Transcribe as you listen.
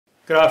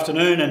Good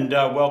afternoon and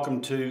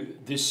welcome to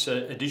this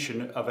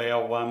edition of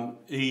our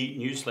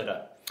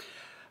e-newsletter.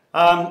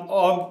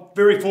 I'm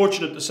very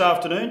fortunate this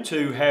afternoon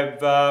to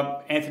have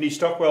Anthony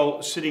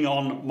Stockwell sitting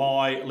on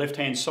my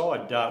left-hand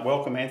side.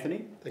 Welcome,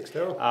 Anthony. Thanks,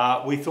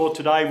 Daryl. We thought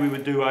today we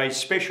would do a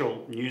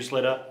special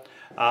newsletter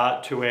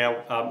to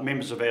our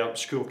members of our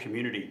school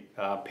community,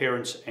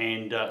 parents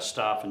and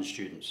staff and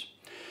students.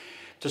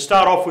 To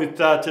start off with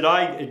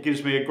today, it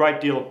gives me a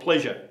great deal of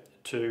pleasure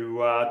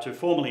to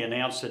formally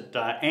announce that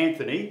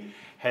Anthony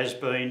has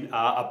been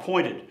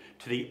appointed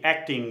to the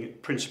acting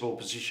principal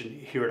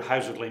position here at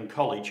Hazelglen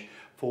College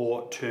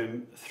for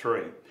term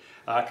 3.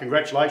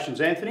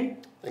 Congratulations, Anthony.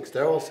 Thanks,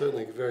 Daryl.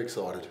 Certainly very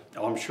excited.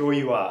 I'm sure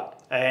you are.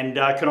 And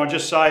can I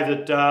just say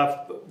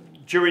that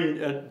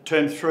during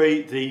term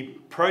 3, the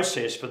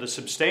process for the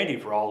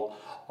substantive role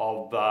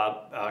of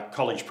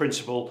college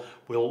principal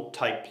will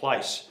take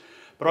place.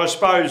 But I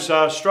suppose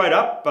straight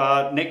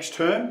up, next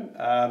term,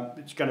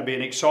 it's going to be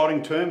an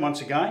exciting term once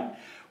again.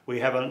 We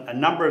have a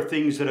number of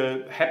things that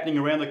are happening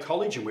around the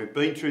college, and we've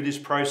been through this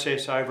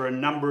process over a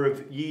number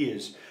of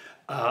years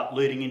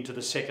leading into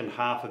the second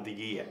half of the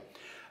year.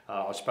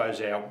 I suppose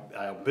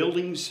our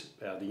buildings,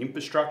 the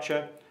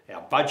infrastructure,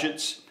 our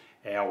budgets,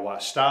 our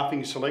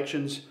staffing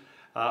selections.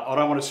 I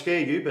don't want to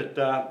scare you,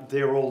 but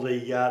they're all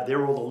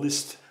the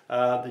list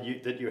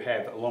that you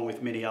have, along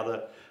with many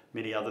other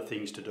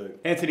things to do.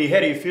 Anthony, how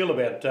do you feel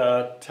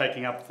about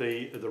taking up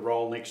the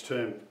role next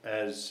term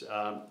as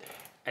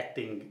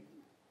acting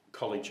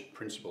college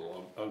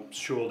principal? I'm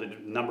sure there's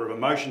a number of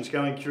emotions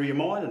going through your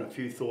mind and a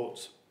few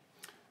thoughts.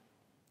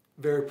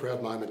 Very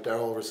proud moment,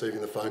 Daryl,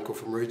 receiving the phone call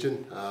from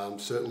Region.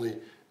 Certainly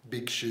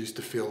big shoes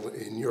to fill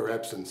in your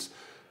absence.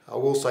 I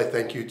will say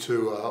thank you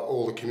to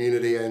all the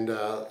community and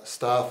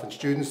staff and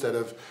students that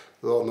have,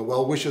 on the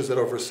well wishes that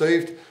I've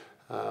received.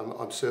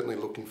 I'm certainly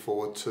looking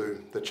forward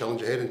to the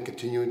challenge ahead and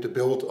continuing to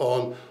build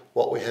on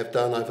what we have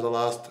done over the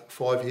last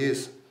 5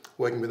 years,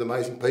 working with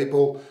amazing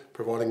people,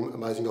 providing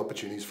amazing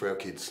opportunities for our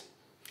kids.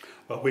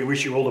 Well, we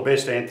wish you all the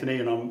best, Anthony,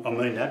 and I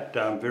mean that.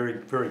 I'm very,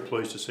 very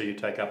pleased to see you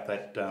take up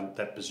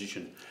that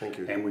position. Thank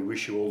you. And we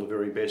wish you all the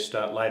very best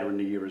later in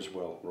the year as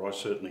well, or I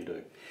certainly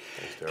do.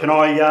 Thanks, Can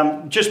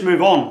I just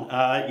move on?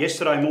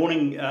 Yesterday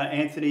morning,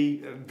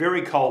 Anthony, a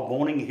very cold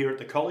morning here at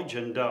the college,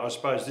 and I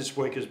suppose this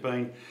week has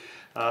been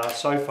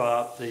so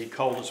far the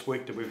coldest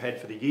week that we've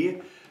had for the year.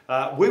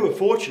 We were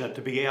fortunate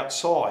to be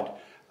outside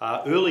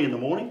early in the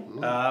morning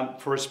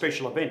for a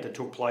special event that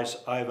took place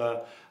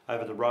over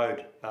the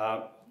road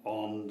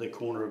on the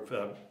corner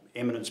of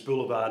Eminence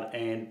Boulevard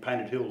and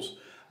Painted Hills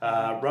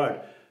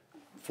Road.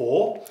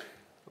 Well,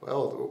 I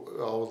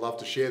would love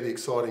to share the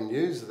exciting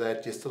news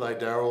that yesterday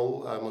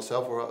Daryl and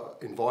myself were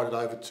invited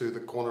over to the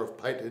corner of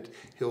Painted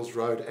Hills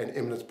Road and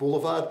Eminence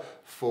Boulevard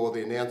for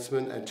the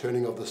announcement and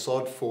turning of the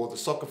sod for the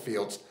soccer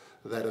fields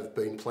that have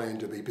been planned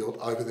to be built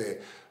over there.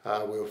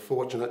 We were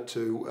fortunate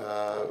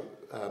to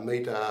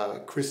meet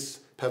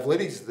Chris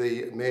Pavlidis,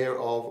 the Mayor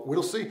of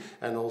Whittlesea,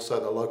 and also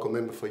the local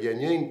member for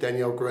Yan Yean,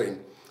 Danielle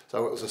Green.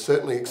 So it was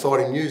certainly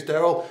exciting news,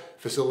 Daryl.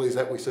 Facilities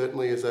that we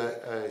certainly as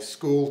a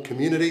school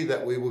community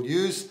that we will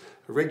use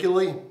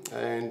regularly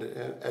and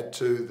add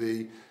to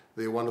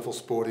the wonderful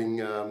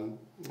sporting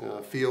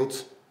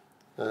fields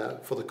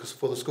for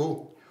the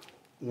school.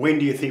 When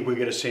do you think we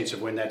get a sense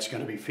of when that's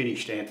going to be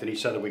finished, Anthony,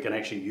 so that we can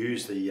actually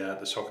use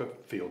the soccer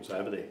fields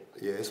over there?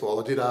 Yes, well,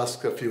 I did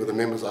ask a few of the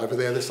members over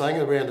there. They're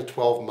saying around a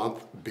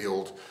 12-month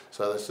build.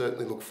 So they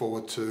certainly look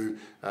forward to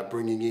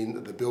bringing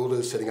in the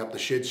builders, setting up the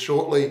sheds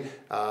shortly,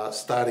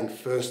 starting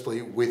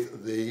firstly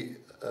with the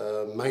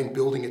main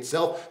building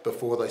itself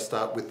before they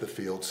start with the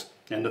fields.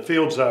 And the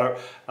fields are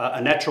a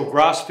natural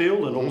grass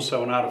field and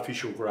also an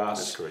artificial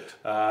grass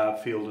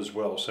field as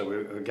well. So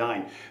we're,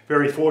 again,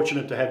 very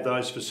fortunate to have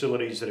those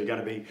facilities that are going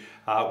to be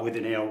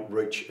within our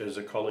reach as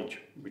a college,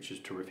 which is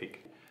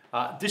terrific.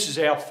 This is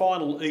our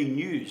final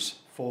e-news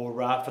for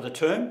the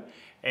term,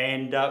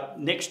 and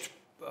next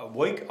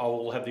week I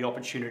will have the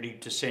opportunity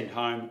to send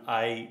home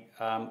a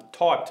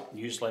typed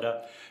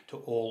newsletter to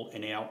all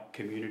in our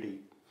community.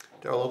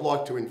 Daryl, I'd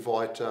like to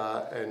invite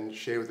and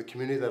share with the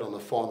community that on the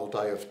final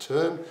day of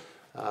term,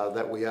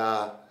 that we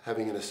are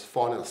having a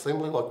final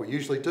assembly like we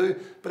usually do,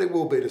 but it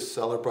will be to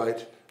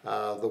celebrate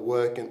the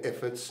work and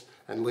efforts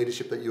and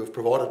leadership that you have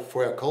provided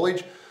for our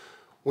college.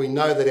 We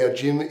know that our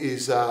gym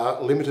is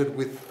limited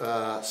with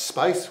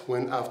space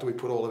after we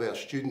put all of our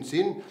students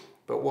in,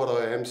 but what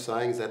I am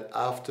saying is that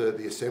after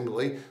the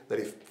assembly, that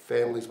if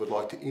families would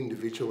like to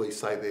individually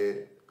say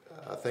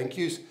their thank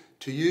yous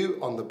to you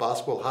on the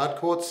basketball hard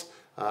courts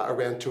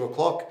around 2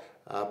 o'clock,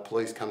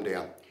 please come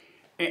down.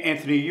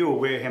 Anthony, are you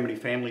aware how many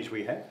families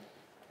we have?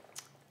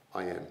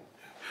 I am.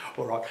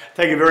 All right.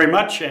 Thank you very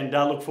much, and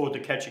look forward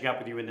to catching up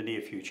with you in the near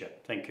future.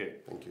 Thank you.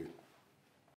 Thank you.